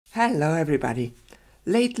Hello everybody.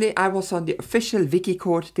 Lately I was on the official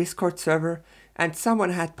Wikicord Discord server and someone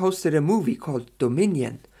had posted a movie called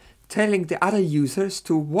Dominion, telling the other users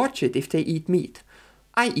to watch it if they eat meat.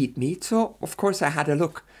 I eat meat, so of course I had a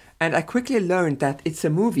look, and I quickly learned that it's a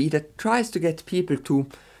movie that tries to get people to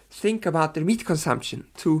think about their meat consumption,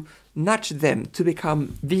 to nudge them to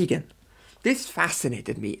become vegan. This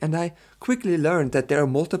fascinated me, and I quickly learned that there are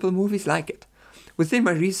multiple movies like it. Within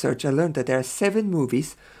my research I learned that there are 7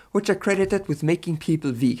 movies which are credited with making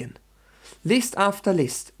people vegan. List after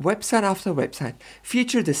list, website after website,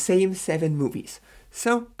 feature the same 7 movies.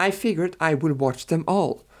 So I figured I would watch them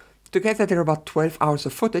all. Together there are about 12 hours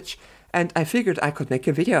of footage, and I figured I could make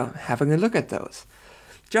a video having a look at those.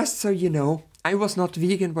 Just so you know, I was not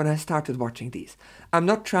vegan when I started watching these. I'm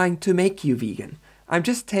not trying to make you vegan. I'm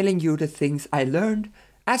just telling you the things I learned,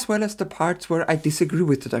 as well as the parts where I disagree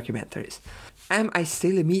with the documentaries. Am I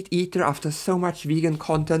still a meat eater after so much vegan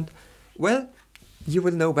content? Well, you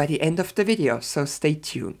will know by the end of the video, so stay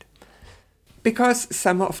tuned. Because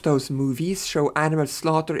some of those movies show animal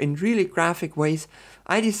slaughter in really graphic ways,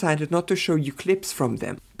 I decided not to show you clips from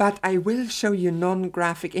them, but I will show you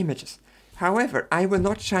non-graphic images. However, I will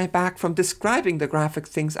not shy back from describing the graphic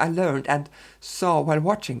things I learned and saw while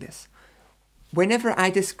watching this. Whenever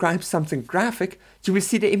I describe something graphic, you will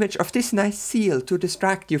see the image of this nice seal to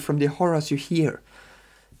distract you from the horrors you hear.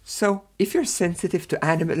 So, if you're sensitive to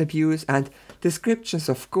animal abuse and descriptions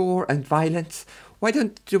of gore and violence, why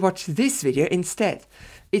don't you watch this video instead?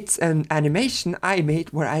 It's an animation I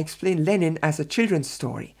made where I explain Lenin as a children's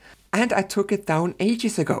story. And I took it down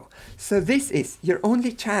ages ago, so this is your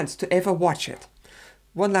only chance to ever watch it.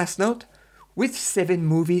 One last note, with 7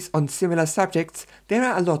 movies on similar subjects, there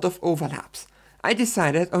are a lot of overlaps. I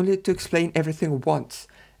decided only to explain everything once,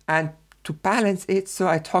 and to balance it so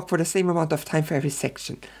I talk for the same amount of time for every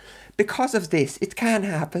section. Because of this, it can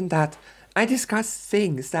happen that I discuss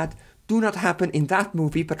things that do not happen in that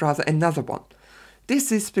movie but rather another one.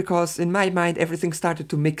 This is because in my mind everything started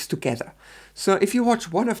to mix together. So if you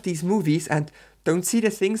watch one of these movies and don't see the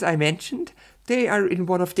things I mentioned, they are in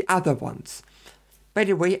one of the other ones. By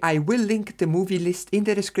the way, I will link the movie list in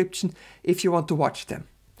the description if you want to watch them.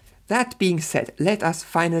 That being said, let us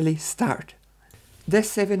finally start. The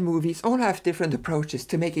 7 movies all have different approaches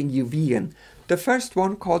to making you vegan. The first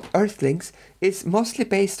one, called Earthlings, is mostly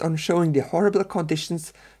based on showing the horrible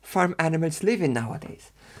conditions farm animals live in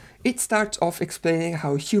nowadays. It starts off explaining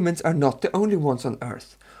how humans are not the only ones on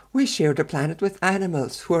Earth. We share the planet with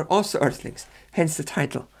animals who are also Earthlings, hence the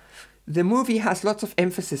title. The movie has lots of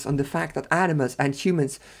emphasis on the fact that animals and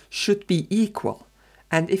humans should be equal.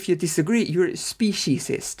 And if you disagree, you're a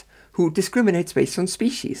speciesist who discriminates based on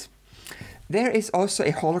species. There is also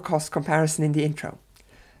a Holocaust comparison in the intro.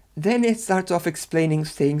 Then it starts off explaining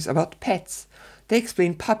things about pets. They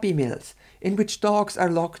explain puppy mills, in which dogs are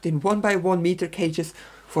locked in 1x1 meter cages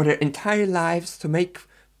for their entire lives to make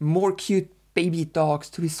more cute baby dogs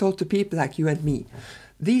to be sold to people like you and me.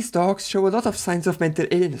 These dogs show a lot of signs of mental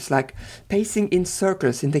illness, like pacing in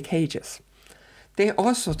circles in the cages. They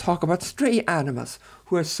also talk about stray animals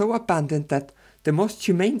who are so abandoned that the most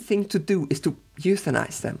humane thing to do is to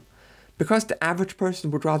euthanize them, because the average person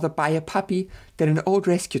would rather buy a puppy than an old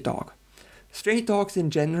rescue dog. Stray dogs in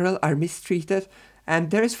general are mistreated, and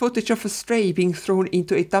there is footage of a stray being thrown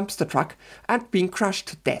into a dumpster truck and being crushed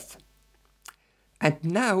to death. And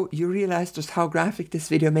now you realize just how graphic this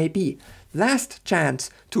video may be. Last chance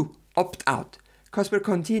to opt out, because we're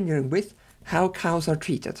continuing with how cows are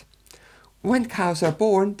treated. When cows are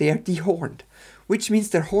born, they are dehorned, which means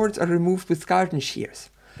their horns are removed with garden shears.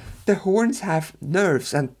 The horns have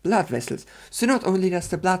nerves and blood vessels, so not only does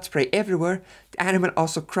the blood spray everywhere, the animal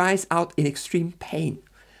also cries out in extreme pain.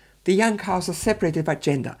 The young cows are separated by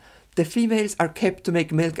gender. The females are kept to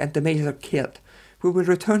make milk and the males are killed. We will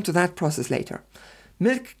return to that process later.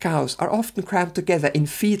 Milk cows are often crammed together in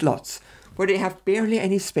feedlots, where they have barely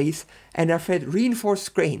any space and are fed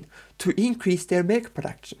reinforced grain to increase their milk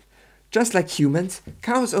production. Just like humans,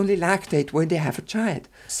 cows only lactate when they have a child,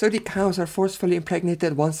 so the cows are forcefully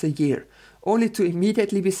impregnated once a year, only to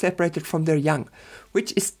immediately be separated from their young,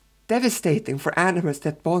 which is devastating for animals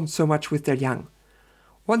that bond so much with their young.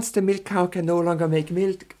 Once the milk cow can no longer make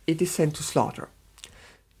milk, it is sent to slaughter.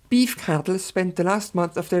 Beef cattle spend the last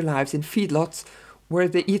month of their lives in feedlots where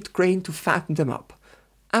they eat grain to fatten them up.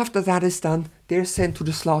 After that is done, they are sent to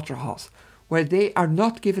the slaughterhouse, where they are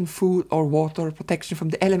not given food or water or protection from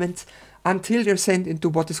the elements until they're sent into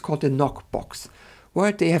what is called a knock box,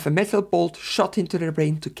 where they have a metal bolt shot into their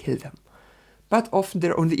brain to kill them. But often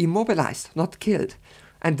they're only immobilized, not killed.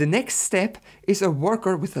 And the next step is a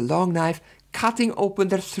worker with a long knife cutting open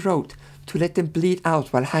their throat to let them bleed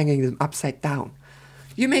out while hanging them upside down.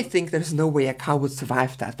 You may think there's no way a cow would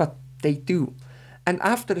survive that, but they do. And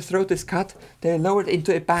after the throat is cut, they are lowered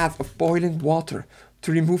into a bath of boiling water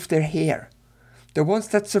to remove their hair. The ones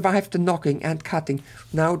that survived the knocking and cutting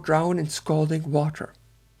now drown in scalding water.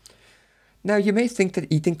 Now you may think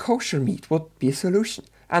that eating kosher meat would be a solution.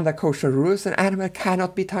 Under kosher rules, an animal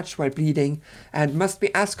cannot be touched while bleeding and must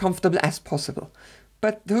be as comfortable as possible.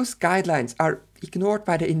 But those guidelines are ignored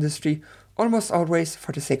by the industry almost always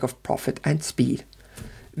for the sake of profit and speed.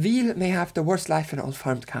 Veal may have the worst life in all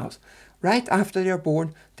farmed cows. Right after they are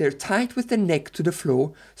born, they are tied with the neck to the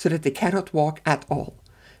floor so that they cannot walk at all,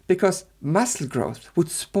 because muscle growth would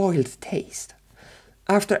spoil the taste.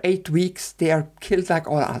 After 8 weeks, they are killed like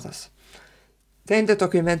all others. Then the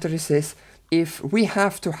documentary says, if we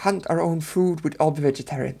have to hunt our own food, we'd all be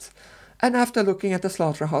vegetarians. And after looking at the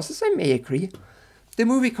slaughterhouses, I may agree. The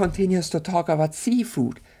movie continues to talk about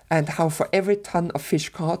seafood and how for every ton of fish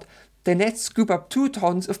caught, the nets scoop up 2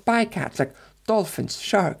 tons of bycatch like dolphins,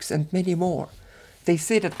 sharks and many more. They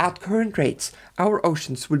say that at current rates, our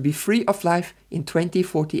oceans will be free of life in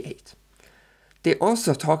 2048. They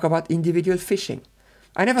also talk about individual fishing.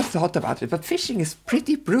 I never thought about it, but fishing is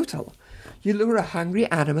pretty brutal. You lure a hungry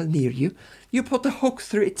animal near you, you put a hook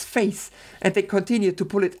through its face, and then continue to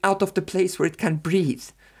pull it out of the place where it can breathe.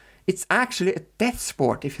 It's actually a death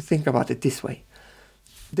sport if you think about it this way.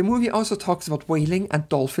 The movie also talks about whaling and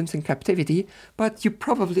dolphins in captivity, but you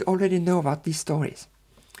probably already know about these stories.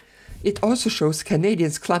 It also shows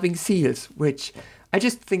Canadians clubbing seals, which I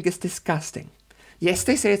just think is disgusting. Yes,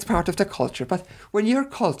 they say it's part of the culture, but when your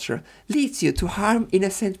culture leads you to harm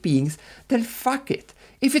innocent beings, then fuck it.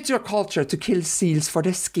 If it's your culture to kill seals for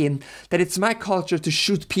their skin, then it's my culture to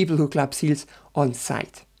shoot people who club seals on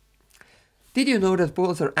sight. Did you know that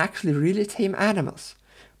bulls are actually really tame animals?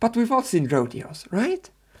 But we've all seen rodeos, right?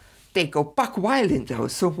 They go buck wild in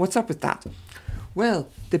those, so what's up with that? Well,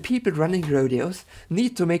 the people running rodeos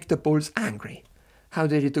need to make the bulls angry. How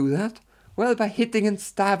do they do that? Well, by hitting and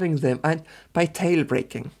stabbing them and by tail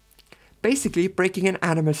breaking. Basically, breaking an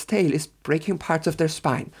animal's tail is breaking parts of their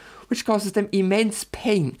spine, which causes them immense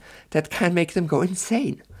pain that can make them go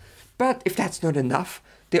insane. But if that's not enough,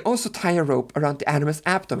 they also tie a rope around the animal's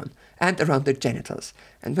abdomen and around their genitals.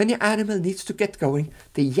 And when the animal needs to get going,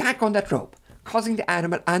 they yank on that rope, causing the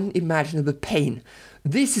animal unimaginable pain.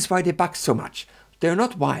 This is why they buck so much. They're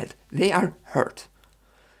not wild, they are hurt.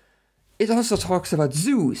 It also talks about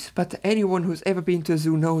zoos, but anyone who's ever been to a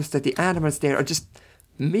zoo knows that the animals there are just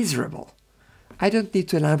miserable. I don't need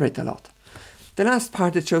to elaborate a lot. The last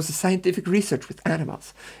part, it shows the scientific research with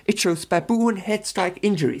animals. It shows baboon head strike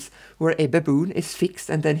injuries, where a baboon is fixed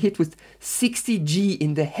and then hit with 60 G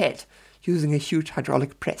in the head, using a huge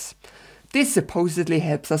hydraulic press. This supposedly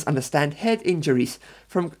helps us understand head injuries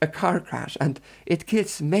from a car crash, and it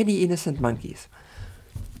kills many innocent monkeys.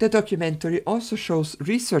 The documentary also shows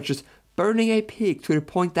researchers burning a pig to the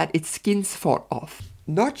point that its skins fall off.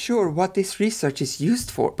 Not sure what this research is used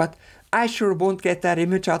for, but I sure won't get that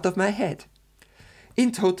image out of my head.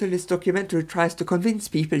 In total, this documentary tries to convince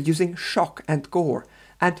people using shock and gore,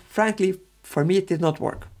 and frankly, for me it did not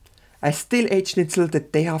work. I still ate schnitzel the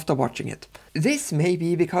day after watching it. This may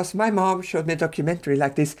be because my mom showed me a documentary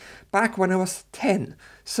like this back when I was 10,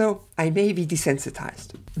 so I may be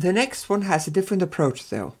desensitized. The next one has a different approach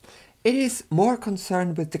though. It is more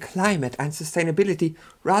concerned with the climate and sustainability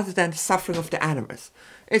rather than the suffering of the animals.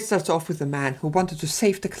 It starts off with a man who wanted to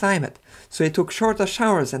save the climate, so he took shorter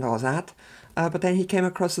showers and all that, but then he came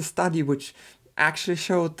across a study which actually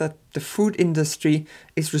showed that the food industry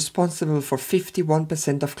is responsible for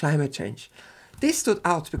 51% of climate change. This stood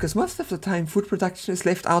out because most of the time food production is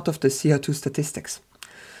left out of the CO2 statistics.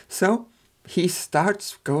 So he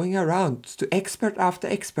starts going around to expert after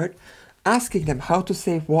expert, asking them how to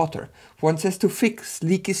save water. One says to fix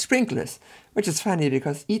leaky sprinklers, which is funny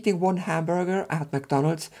because eating one hamburger at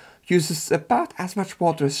McDonald's uses about as much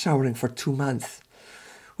water as showering for 2 months.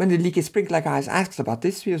 When the leaky sprinkler guy is asked about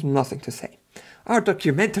this, he has nothing to say. Our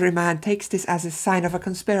documentary man takes this as a sign of a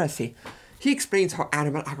conspiracy. He explains how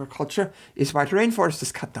animal agriculture is why the rainforest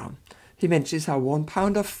is cut down. He mentions how 1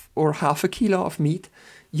 pound of or half a kilo of meat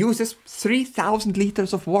uses 3,000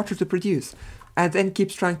 liters of water to produce, and then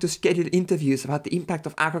keeps trying to schedule interviews about the impact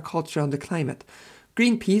of agriculture on the climate.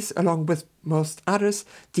 Greenpeace, along with most others,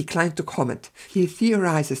 declined to comment. He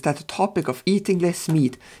theorizes that the topic of eating less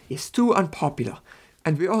meat is too unpopular,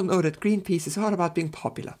 and we all know that Greenpeace is all about being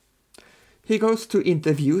popular. He goes to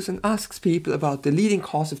interviews and asks people about the leading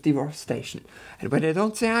cause of deforestation. And when they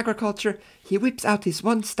don't say agriculture, he whips out his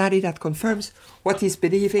one study that confirms what he's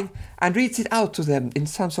believing and reads it out to them in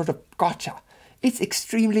some sort of gotcha. It's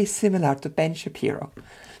extremely similar to Ben Shapiro.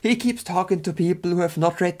 He keeps talking to people who have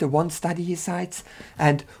not read the one study he cites,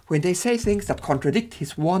 and when they say things that contradict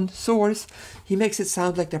his one source, he makes it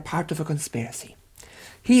sound like they're part of a conspiracy.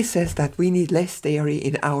 He says that we need less dairy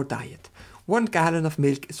in our diet. 1 gallon of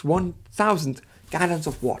milk is 1,000 gallons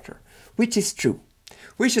of water, which is true.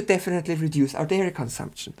 We should definitely reduce our dairy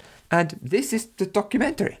consumption. And this is the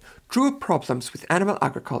documentary, True Problems with Animal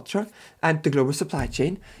Agriculture and the Global Supply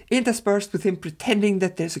Chain, interspersed with him pretending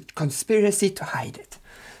that there's a conspiracy to hide it.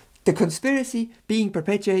 The conspiracy being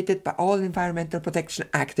perpetuated by all environmental protection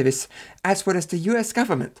activists as well as the US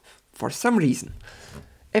government, for some reason.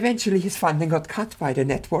 Eventually his funding got cut by the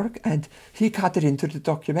network and he cut it into the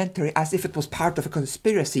documentary as if it was part of a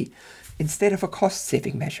conspiracy instead of a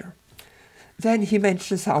cost-saving measure. Then he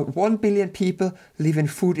mentions how 1 billion people live in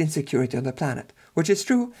food insecurity on the planet, which is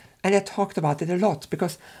true, and I talked about it a lot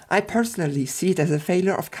because I personally see it as a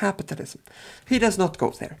failure of capitalism. He does not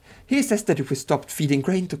go there. He says that if we stopped feeding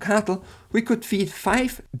grain to cattle, we could feed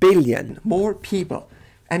 5 billion more people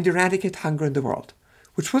and eradicate hunger in the world,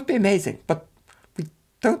 which would be amazing, but we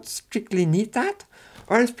don't strictly need that.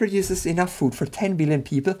 Earth produces enough food for 10 billion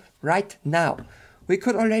people right now. We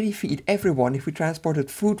could already feed everyone if we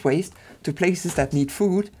transported food waste to places that need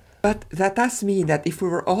food, but that does mean that if we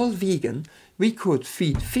were all vegan, we could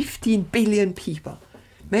feed 15 billion people.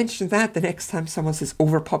 Mention that the next time someone says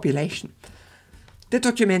overpopulation. The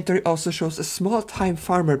documentary also shows a small-time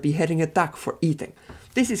farmer beheading a duck for eating.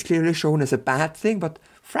 This is clearly shown as a bad thing, but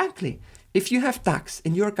frankly, if you have ducks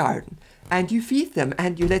in your garden and you feed them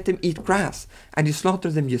and you let them eat grass and you slaughter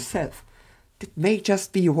them yourself, it may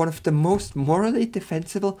just be one of the most morally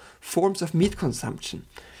defensible forms of meat consumption,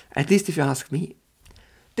 at least if you ask me.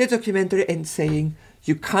 The documentary ends saying,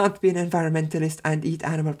 you can't be an environmentalist and eat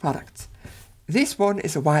animal products. This one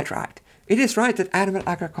is a wild ride. It is right that animal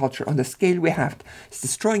agriculture on the scale we have is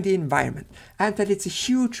destroying the environment and that it's a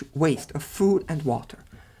huge waste of food and water.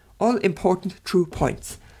 All important true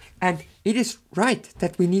points. And it is right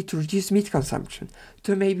that we need to reduce meat consumption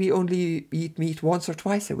to maybe only eat meat once or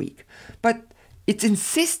twice a week. But its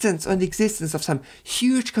insistence on the existence of some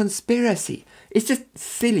huge conspiracy is just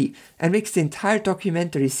silly and makes the entire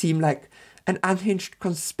documentary seem like an unhinged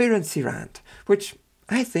conspiracy rant, which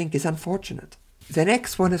I think is unfortunate. The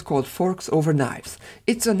next one is called Forks Over Knives.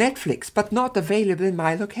 It's on Netflix, but not available in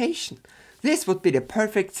my location. This would be the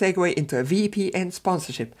perfect segue into a VPN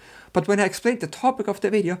sponsorship, but when I explained the topic of the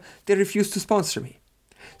video, they refused to sponsor me.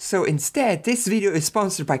 So instead, this video is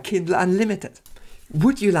sponsored by Kindle Unlimited.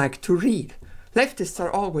 Would you like to read? Leftists are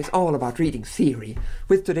always all about reading theory.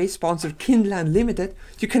 With today's sponsor Kindle Unlimited,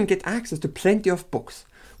 you can get access to plenty of books.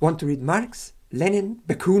 Want to read Marx, Lenin,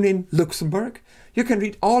 Bakunin, Luxemburg? You can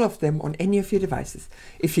read all of them on any of your devices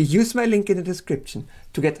if you use my link in the description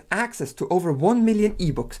to get access to over 1 million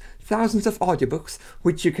ebooks, thousands of audiobooks,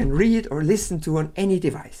 which you can read or listen to on any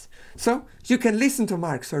device. So you can listen to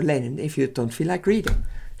Marx or Lenin if you don't feel like reading.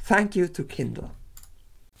 Thank you to Kindle.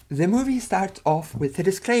 The movie starts off with a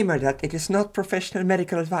disclaimer that it is not professional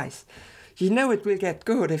medical advice. You know it will get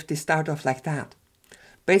good if they start off like that.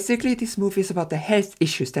 Basically, this movie is about the health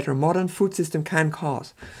issues that our modern food system can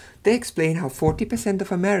cause. They explain how 40%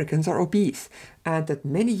 of Americans are obese, and that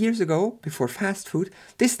many years ago, before fast food,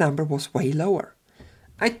 this number was way lower.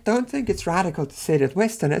 I don't think it's radical to say that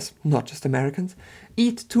Westerners, not just Americans,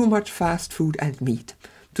 eat too much fast food and meat,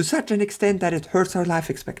 to such an extent that it hurts our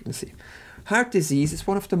life expectancy. Heart disease is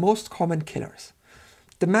one of the most common killers.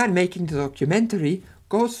 The man making the documentary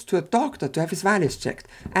goes to a doctor to have his values checked,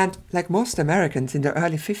 and like most Americans in their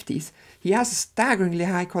early 50s, he has a staggeringly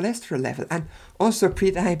high cholesterol level and also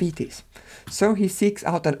pre-diabetes. So he seeks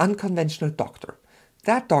out an unconventional doctor.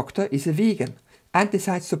 That doctor is a vegan and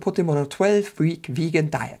decides to put him on a 12-week vegan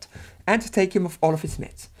diet and take him off all of his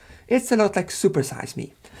meds. It's a lot like Super Size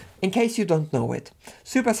Me. In case you don't know it,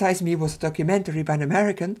 Super Size Me was a documentary by an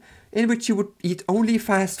American in which he would eat only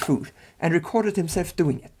fast food and recorded himself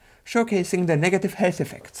doing it, showcasing the negative health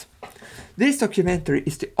effects. This documentary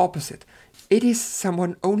is the opposite. It is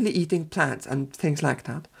someone only eating plants and things like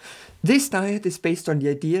that. This diet is based on the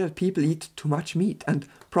idea that people eat too much meat and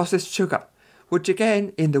processed sugar, which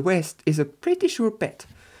again in the West is a pretty sure bet.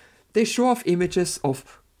 They show off images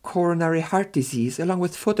of coronary heart disease along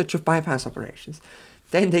with footage of bypass operations.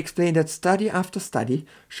 Then they explain that study after study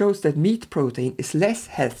shows that meat protein is less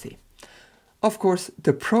healthy. Of course,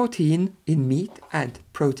 the protein in meat and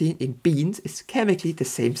protein in beans is chemically the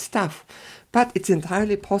same stuff, but it's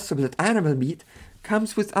entirely possible that animal meat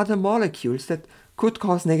comes with other molecules that could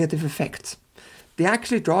cause negative effects. They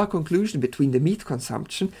actually draw a conclusion between the meat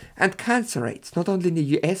consumption and cancer rates, not only in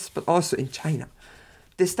the US but also in China.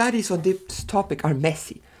 The studies on this topic are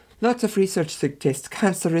messy. Lots of research suggests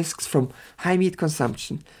cancer risks from high meat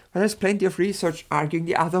consumption, but there's plenty of research arguing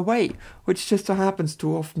the other way, which just so happens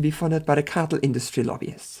to often be funded by the cattle industry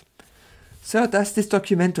lobbyists. So does this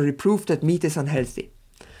documentary prove that meat is unhealthy?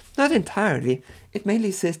 Not entirely. It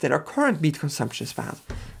mainly says that our current meat consumption is bad,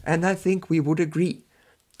 and I think we would agree.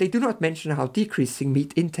 They do not mention how decreasing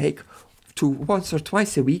meat intake to once or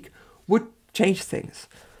twice a week would change things.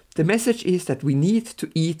 The message is that we need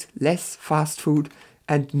to eat less fast food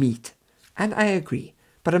and meat. And I agree,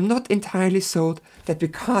 but I'm not entirely sold that we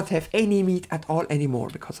can't have any meat at all anymore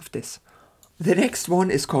because of this. The next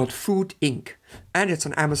one is called Food Inc. and it's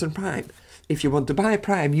on Amazon Prime. If you want to buy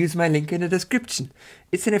Prime, use my link in the description.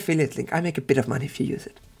 It's an affiliate link. I make a bit of money if you use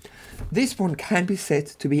it. This one can be said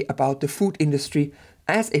to be about the food industry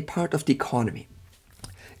as a part of the economy.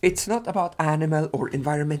 It's not about animal or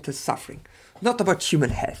environmental suffering, not about human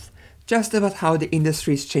health, just about how the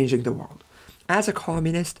industry is changing the world. As a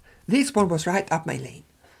communist, this one was right up my lane.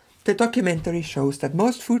 The documentary shows that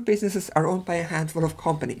most food businesses are owned by a handful of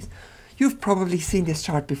companies. You've probably seen this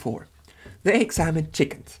chart before. They examined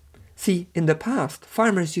chickens. See, in the past,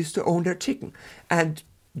 farmers used to own their chicken and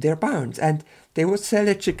their barns, and they would sell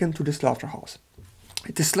their chicken to the slaughterhouse.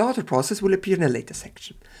 The slaughter process will appear in a later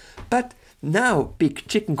section. But now big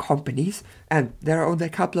chicken companies, and there are only a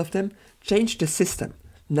couple of them, changed the system.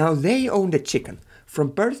 Now they own the chicken, from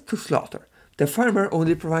birth to slaughter. The farmer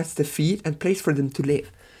only provides the feed and place for them to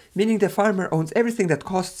live, meaning the farmer owns everything that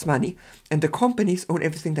costs money, and the companies own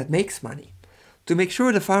everything that makes money. To make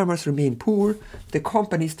sure the farmers remain poor, the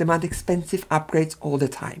companies demand expensive upgrades all the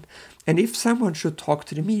time. And if someone should talk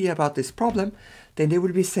to the media about this problem, then they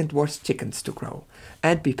will be sent worse chickens to grow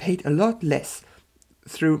and be paid a lot less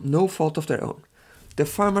through no fault of their own. The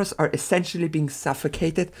farmers are essentially being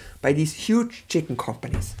suffocated by these huge chicken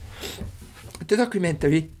companies. The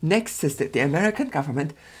documentary next says that the American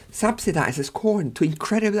government subsidizes corn to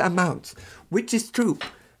incredible amounts, which is true.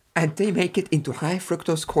 And they make it into high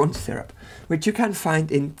fructose corn syrup, which you can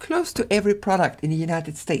find in close to every product in the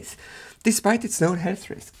United States, despite its known health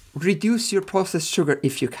risks. Reduce your processed sugar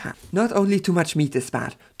if you can. Not only too much meat is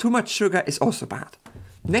bad, too much sugar is also bad.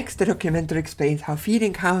 Next, the documentary explains how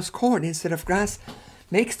feeding cows corn instead of grass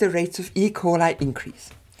makes the rates of E. coli increase.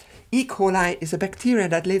 E. coli is a bacteria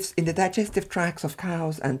that lives in the digestive tracts of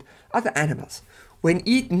cows and other animals. When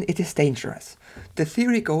eaten, it is dangerous. The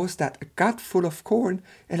theory goes that a gut full of corn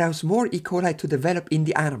allows more E. coli to develop in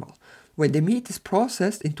the animal. When the meat is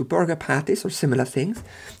processed into burger patties or similar things,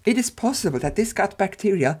 it is possible that this gut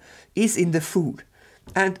bacteria is in the food.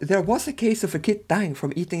 And there was a case of a kid dying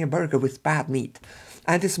from eating a burger with bad meat.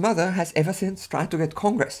 And his mother has ever since tried to get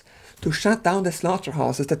Congress to shut down the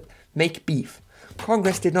slaughterhouses that make beef.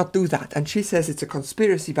 Congress did not do that, and she says it's a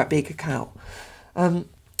conspiracy by Big Cow.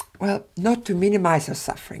 Well, not to minimize her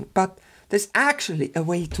suffering, but there's actually a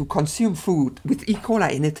way to consume food with E.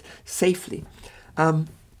 coli in it safely.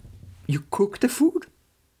 You cook the food.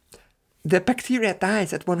 The bacteria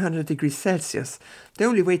dies at 100 degrees Celsius. The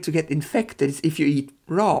only way to get infected is if you eat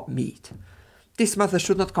raw meat. This mother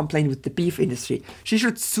should not complain with the beef industry. She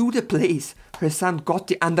should sue the place her son got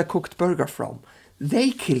the undercooked burger from.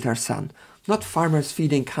 They killed her son, not farmers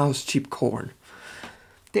feeding cows cheap corn.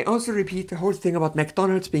 They also repeat the whole thing about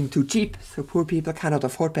McDonald's being too cheap, so poor people cannot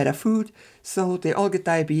afford better food, so they all get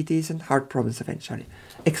diabetes and heart problems eventually,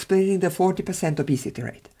 explaining the 40% obesity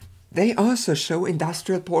rate. They also show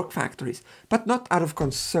industrial pork factories, but not out of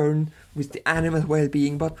concern with the animal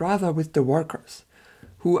well-being, but rather with the workers,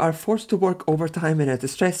 who are forced to work overtime in a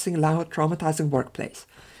distressing, loud, traumatizing workplace.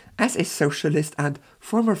 As a socialist and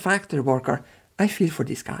former factory worker, I feel for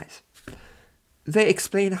these guys. They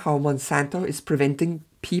explain how Monsanto is preventing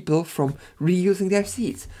people from reusing their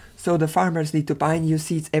seeds, so the farmers need to buy new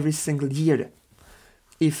seeds every single year.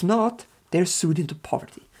 If not, they're sued into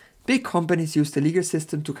poverty. Big companies use the legal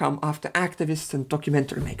system to come after activists and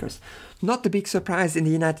documentary makers. Not a big surprise in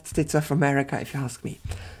the United States of America, if you ask me.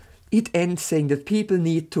 It ends saying that people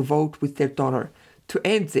need to vote with their dollar to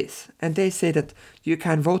end this, and they say that you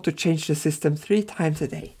can vote to change the system 3 times a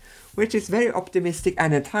day, which is very optimistic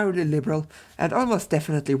and entirely liberal and almost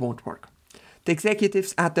definitely won't work. The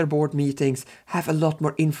executives at their board meetings have a lot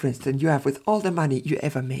more influence than you have with all the money you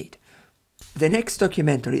ever made. The next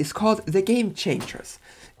documentary is called The Game Changers.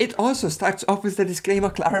 It also starts off with a disclaimer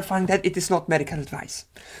clarifying that it is not medical advice.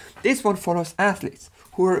 This one follows athletes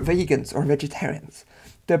who were vegans or vegetarians.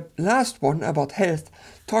 The last one, about health,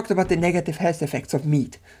 talked about the negative health effects of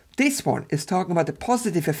meat. This one is talking about the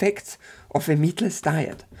positive effects of a meatless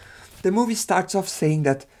diet. The movie starts off saying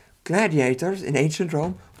that gladiators in ancient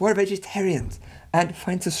Rome were vegetarians and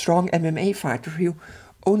finds a strong MMA fighter who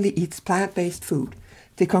only eats plant-based food.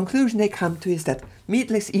 The conclusion they come to is that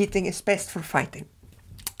meatless eating is best for fighting.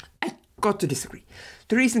 I got to disagree.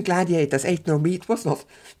 The reason gladiators ate no meat was not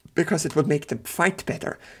because it would make them fight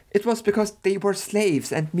better. It was because they were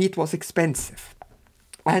slaves and meat was expensive.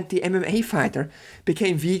 And the MMA fighter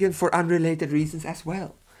became vegan for unrelated reasons as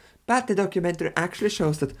well. But the documentary actually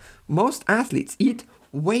shows that most athletes eat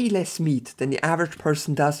way less meat than the average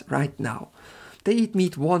person does right now. They eat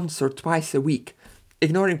meat once or twice a week,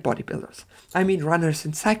 ignoring bodybuilders. I mean runners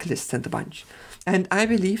and cyclists and a bunch. And I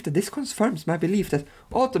believe that this confirms my belief that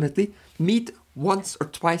ultimately meat once or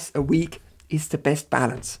twice a week is the best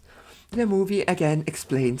balance. The movie again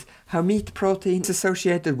explains how meat protein is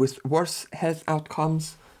associated with worse health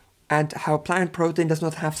outcomes and how plant protein does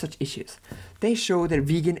not have such issues. They show the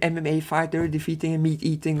vegan MMA fighter defeating a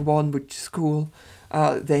meat-eating one, which is cool.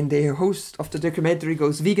 Then the host of the documentary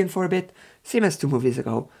goes vegan for a bit, same as 2 movies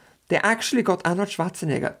ago. They actually got Arnold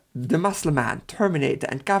Schwarzenegger, the Muscle Man, Terminator,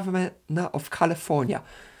 and Governor of California.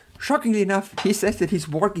 Shockingly enough, he says that he's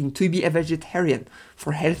working to be a vegetarian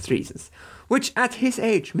for health reasons, which at his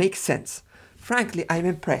age makes sense. Frankly, I'm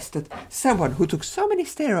impressed that someone who took so many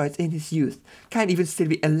steroids in his youth can even still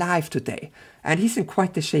be alive today, and he's in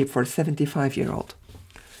quite the shape for a 75-year-old.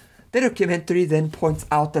 The documentary then points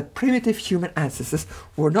out that primitive human ancestors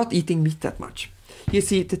were not eating meat that much. You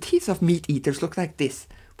see, the teeth of meat eaters look like this,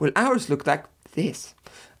 while ours look like this.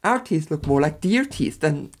 Our teeth look more like deer teeth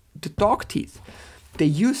than the dog teeth. They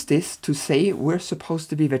use this to say we're supposed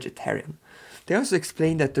to be vegetarian. They also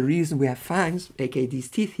explain that the reason we have fangs, aka these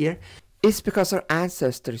teeth here, is because our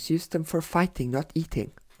ancestors used them for fighting, not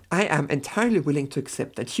eating. I am entirely willing to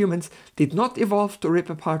accept that humans did not evolve to rip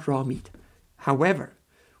apart raw meat. However,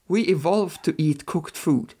 we evolved to eat cooked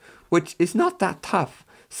food, which is not that tough,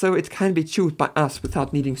 so it can be chewed by us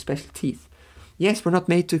without needing special teeth. Yes, we're not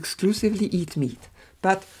made to exclusively eat meat,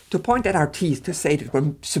 but to point at our teeth to say that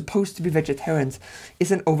we're supposed to be vegetarians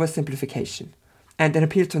is an oversimplification, and an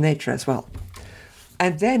appeal to nature as well.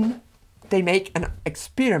 And then they make an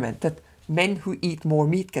experiment that men who eat more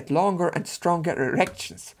meat get longer and stronger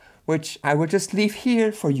erections, which I will just leave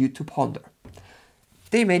here for you to ponder.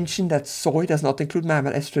 They mention that soy does not include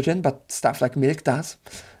mammal estrogen, but stuff like milk does.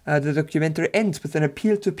 The documentary ends with an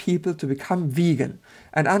appeal to people to become vegan,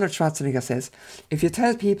 and Arnold Schwarzenegger says, if you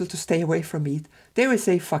tell people to stay away from meat, they will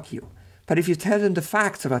say fuck you. But if you tell them the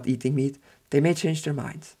facts about eating meat, they may change their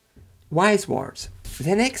minds. Wise words.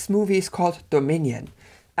 The next movie is called Dominion,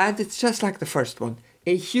 and it's just like the first one.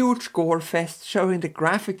 A huge gore fest showing the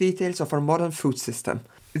graphic details of our modern food system.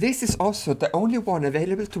 This is also the only one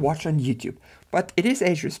available to watch on YouTube, but it is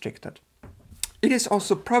age restricted. It is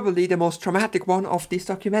also probably the most traumatic one of these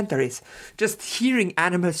documentaries. Just hearing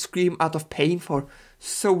animals scream out of pain for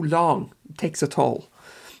so long takes a toll.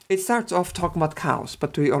 It starts off talking about cows,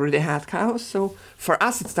 but we already had cows, so for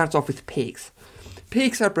us it starts off with pigs.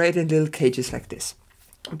 Pigs are bred in little cages like this.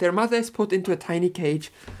 Their mother is put into a tiny cage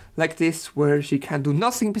like this where she can do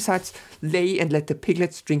nothing besides lay and let the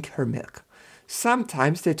piglets drink her milk.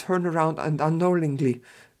 Sometimes they turn around and unknowingly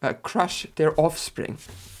crush their offspring.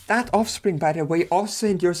 That offspring, by the way, also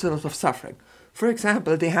endures a lot of suffering. For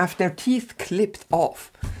example, they have their teeth clipped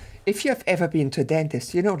off. If you have ever been to a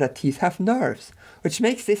dentist, you know that teeth have nerves, which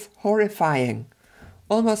makes this horrifying.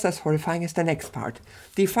 Almost as horrifying as the next part.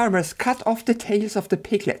 The farmers cut off the tails of the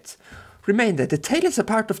piglets. Remember, the tail is a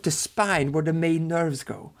part of the spine where the main nerves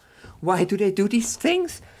go. Why do they do these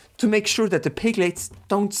things? To make sure that the piglets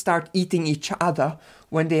don't start eating each other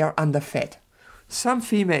when they are underfed. Some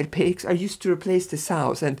female pigs are used to replace the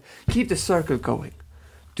sows and keep the circle going.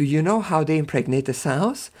 Do you know how they impregnate the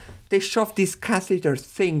sows? They shove these catheter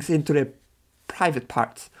things into their private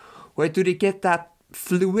parts. Where do they get that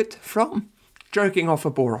fluid from? Jerking off a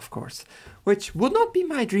boar, of course, which would not be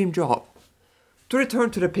my dream job. To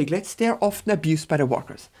return to the piglets, they are often abused by the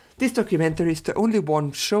workers. This documentary is the only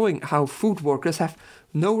one showing how food workers have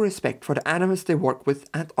no respect for the animals they work with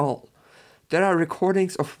at all. There are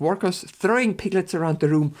recordings of workers throwing piglets around the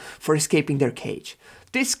room for escaping their cage.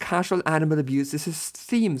 This casual animal abuse is a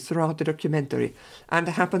theme throughout the documentary and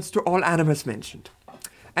happens to all animals mentioned.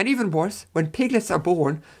 And even worse, when piglets are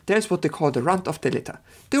born, there's what they call the runt of the litter,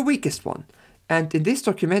 the weakest one. And in this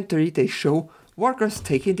documentary they show workers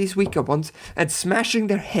taking these weaker ones and smashing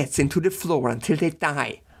their heads into the floor until they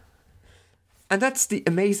die. And that's the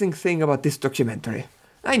amazing thing about this documentary.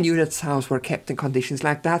 I knew that sows were kept in conditions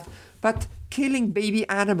like that, but killing baby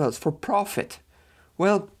animals for profit,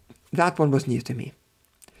 well, that one was new to me.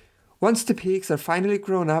 Once the pigs are finally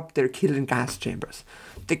grown up, they're killed in gas chambers.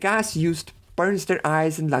 The gas used burns their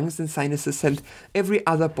eyes and lungs and sinuses and every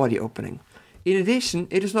other body opening. In addition,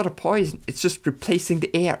 it is not a poison, it's just replacing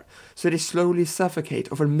the air, so they slowly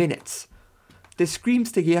suffocate over minutes. The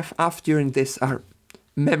screams they give off during this are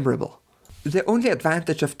memorable. The only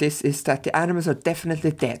advantage of this is that the animals are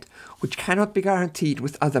definitely dead, which cannot be guaranteed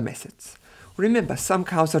with other methods. Remember, some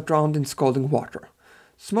cows are drowned in scalding water.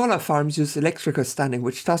 Smaller farms use electrical stunning,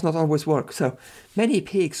 which does not always work, so many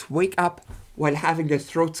pigs wake up while having their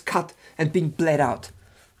throats cut and being bled out.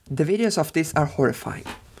 The videos of this are horrifying.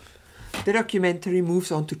 The documentary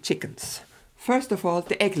moves on to chickens. First of all,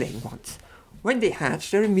 the egg-laying ones. When they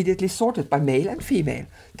hatch, they're immediately sorted by male and female.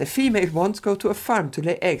 The female ones go to a farm to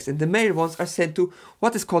lay eggs, and the male ones are sent to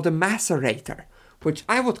what is called a macerator, which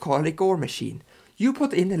I would call a gore machine. You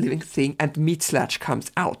put in a living thing and meat sludge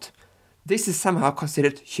comes out. This is somehow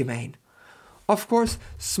considered humane. Of course,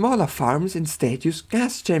 smaller farms instead use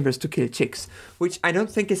gas chambers to kill chicks, which I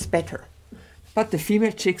don't think is better. But the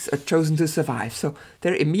female chicks are chosen to survive, so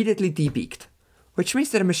they're immediately debeaked, which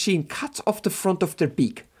means that a machine cuts off the front of their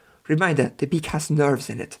beak. Reminder, the beak has nerves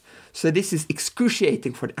in it, so this is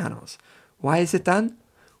excruciating for the animals. Why is it done?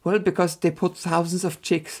 Well, because they put thousands of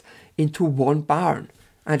chicks into one barn,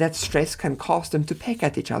 and that stress can cause them to peck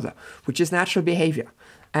at each other, which is natural behavior.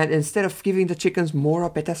 And instead of giving the chickens more or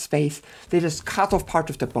better space, they just cut off part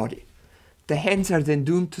of their body. The hens are then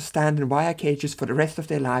doomed to stand in wire cages for the rest of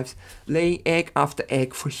their lives, laying egg after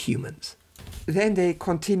egg for humans. Then they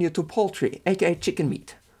continue to poultry, aka chicken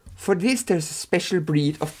meat. For this there's a special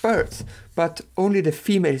breed of birds, but only the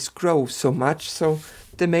females grow so much, so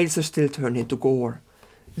the males are still turned into gore.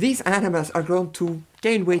 These animals are grown to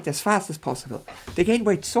gain weight as fast as possible. They gain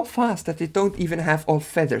weight so fast that they don't even have all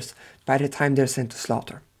feathers by the time they're sent to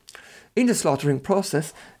slaughter. In the slaughtering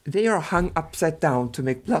process, they are hung upside down to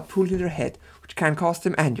make blood pool in their head, which can cause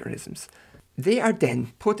them aneurysms. They are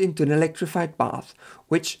then put into an electrified bath,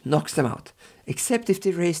 which knocks them out, except if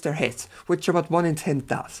they raise their heads, which about 1 in 10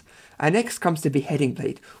 does. And next comes the beheading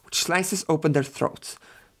blade, which slices open their throats.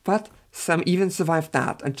 But some even survive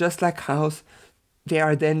that, and just like cows, they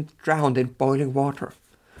are then drowned in boiling water.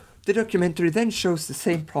 The documentary then shows the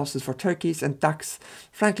same process for turkeys and ducks.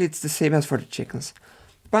 Frankly, it's the same as for the chickens.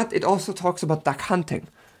 But it also talks about duck hunting,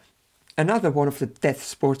 another one of the death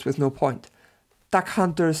sports with no point. Duck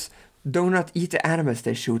hunters do not eat the animals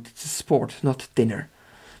they shoot, it's a sport, not dinner.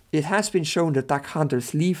 It has been shown that duck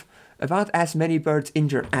hunters leave about as many birds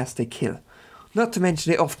injured as they kill. Not to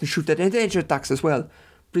mention they often shoot at endangered ducks as well.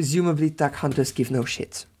 Presumably duck hunters give no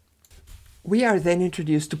shits. We are then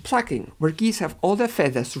introduced to plucking, where geese have all their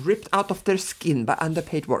feathers ripped out of their skin by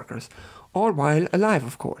underpaid workers, all while alive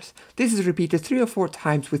of course. This is repeated 3 or 4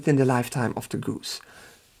 times within the lifetime of the goose.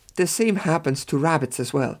 The same happens to rabbits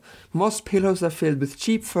as well. Most pillows are filled with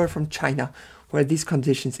cheap fur from China, where these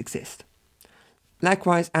conditions exist.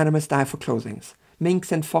 Likewise, animals die for clothing.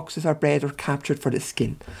 Minks and foxes are bred or captured for the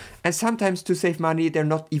skin, and sometimes to save money they're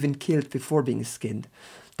not even killed before being skinned.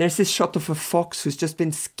 There's this shot of a fox who's just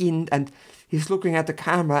been skinned and he's looking at the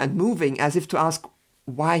camera and moving as if to ask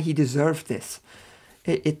why he deserved this.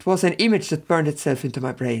 It was an image that burned itself into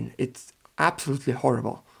my brain. It's absolutely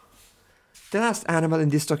horrible. The last animal in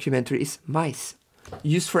this documentary is mice,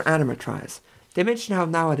 used for animal trials. They mention how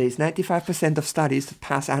nowadays 95% of studies that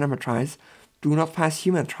pass animal trials do not pass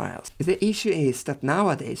human trials. The issue is that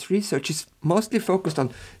nowadays research is mostly focused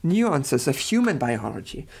on nuances of human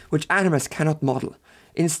biology, which animals cannot model.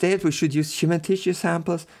 Instead, we should use human tissue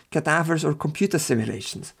samples, cadavers, or computer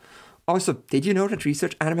simulations. Also, did you know that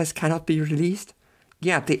research animals cannot be released?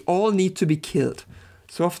 Yeah, they all need to be killed.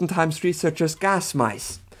 So oftentimes researchers gas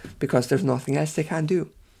mice, because there's nothing else they can do.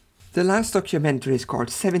 The last documentary is called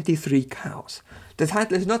 73 Cows. The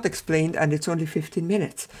title is not explained and it's only 15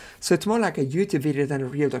 minutes, so it's more like a YouTube video than a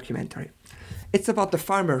real documentary. It's about the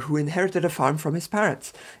farmer who inherited a farm from his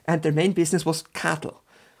parents, and their main business was cattle.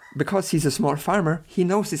 Because he's a small farmer, he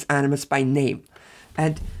knows his animals by name.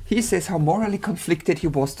 And he says how morally conflicted he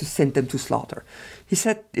was to send them to slaughter. He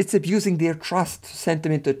said it's abusing their trust to send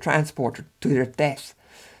them into transport to their death.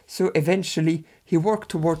 So eventually he worked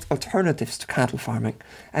towards alternatives to cattle farming,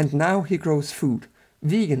 and now he grows food.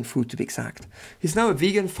 Vegan food to be exact. He's now a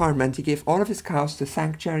vegan farmer and he gave all of his cows to a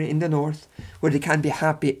sanctuary in the north where they can be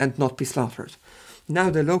happy and not be slaughtered. Now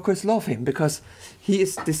the locals love him because he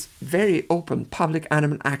is this very open public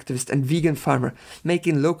animal activist and vegan farmer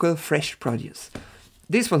making local fresh produce.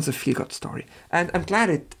 This one's a feel-good story, and I'm glad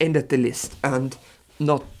it ended the list and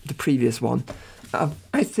not the previous one.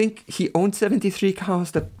 I think he owned 73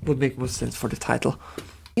 cows. That would make most sense for the title.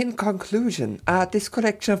 In conclusion, this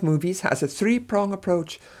collection of movies has a three-pronged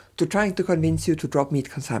approach to trying to convince you to drop meat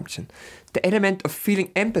consumption. The element of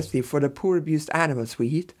feeling empathy for the poor abused animals we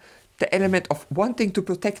eat, the element of wanting to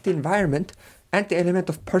protect the environment, and the element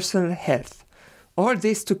of personal health. All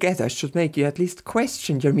this together should make you at least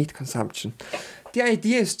question your meat consumption. The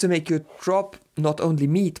idea is to make you drop not only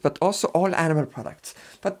meat, but also all animal products.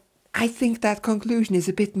 But I think that conclusion is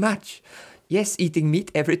a bit much. Yes, eating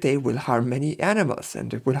meat every day will harm many animals,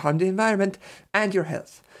 and it will harm the environment and your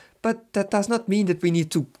health. But that does not mean that we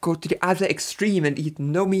need to go to the other extreme and eat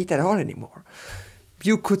no meat at all anymore.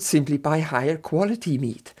 You could simply buy higher quality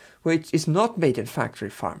meat, which is not made in factory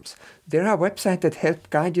farms. There are websites that help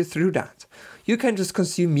guide you through that. You can just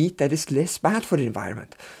consume meat that is less bad for the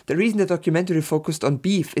environment. The reason the documentary focused on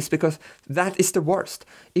beef is because that is the worst.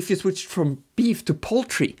 If you switched from beef to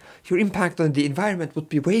poultry, your impact on the environment would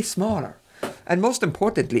be way smaller. And most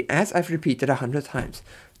importantly, as I've repeated 100 times,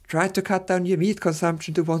 try to cut down your meat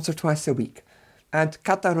consumption to once or twice a week. And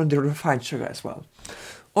cut down on the refined sugar as well.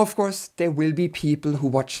 Of course, there will be people who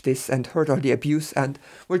watch this and heard all the abuse and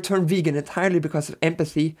will turn vegan entirely because of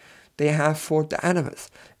empathy they have for the animals.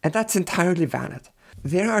 And that's entirely valid.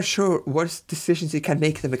 There are sure worse decisions you can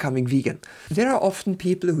make than becoming vegan. There are often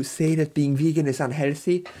people who say that being vegan is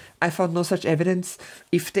unhealthy. I found no such evidence.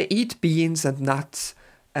 If they eat beans and nuts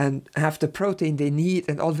and have the protein they need,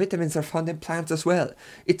 and all vitamins are found in plants as well,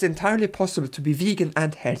 it's entirely possible to be vegan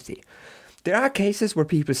and healthy. There are cases where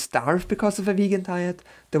people starve because of a vegan diet.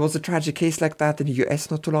 There was a tragic case like that in the US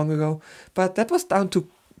not too long ago, but that was down to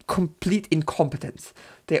complete incompetence.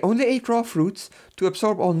 They only ate raw fruits. To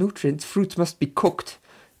absorb all nutrients, fruits must be cooked,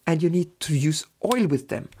 and you need to use oil with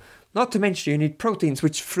them. Not to mention you need proteins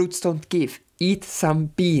which fruits don't give. Eat some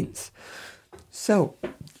beans. So,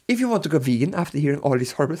 if you want to go vegan after hearing all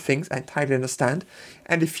these horrible things, I entirely understand.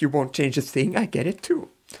 And if you won't change a thing, I get it too.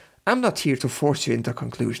 I'm not here to force you into a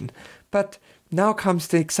conclusion. But now comes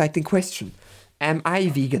the exciting question. Am I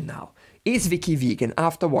vegan now? Is Vicky vegan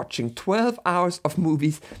after watching 12 hours of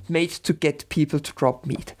movies made to get people to drop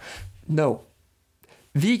meat? No.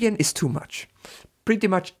 Vegan is too much. Pretty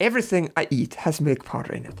much everything I eat has milk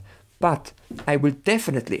powder in it. But I will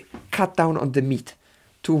definitely cut down on the meat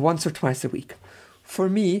to once or twice a week. For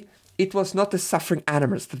me, it was not the suffering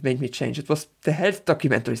animals that made me change. It was the health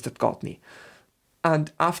documentaries that got me.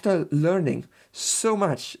 And after learning so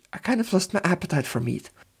much, I kind of lost my appetite for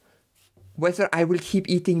meat. Whether I will keep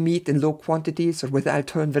eating meat in low quantities or whether I'll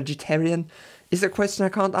turn vegetarian is a question I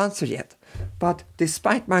can't answer yet. But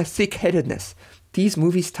despite my thick-headedness, these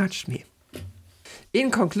movies touched me.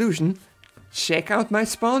 In conclusion, check out my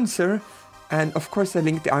sponsor. And of course I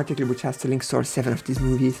linked the article which has the links to all 7 of these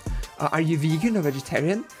movies. Are you vegan or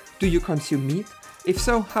vegetarian? Do you consume meat? If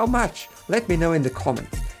so, how much? Let me know in the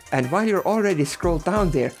comments. And while you're already scrolled down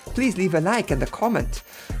there, please leave a like and a comment.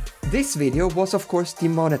 This video was of course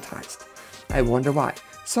demonetized. I wonder why.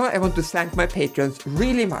 So I want to thank my patrons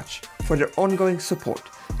really much for their ongoing support.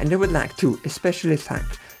 And I would like to especially thank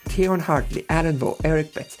Theon Hartley, Alan Vo,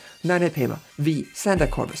 Eric Betts, Nana Pema, V, Sandra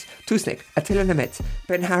Corbus, Tusnik, Attila Nemetz,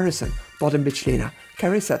 Ben Harrison, Bodden Bichlena,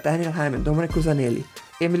 Carissa, Daniel Hyman, Dominic Cusanelli,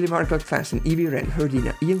 Emily Margaret Klassen, Evie Wren,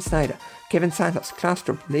 Herdina, Ian Snyder, Kevin Santos,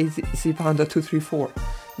 Clastrup, Lazy Panda 234,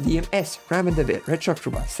 DMS, Raymond DeVille, Red Shock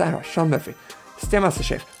Trooper, Sarah, Sean Murphy, Stemmaster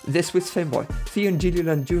Chef, The Swiss Femboy, Theon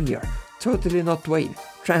Gilliland Jr., Totally Not Dwayne,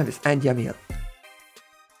 Travis, and Yamil.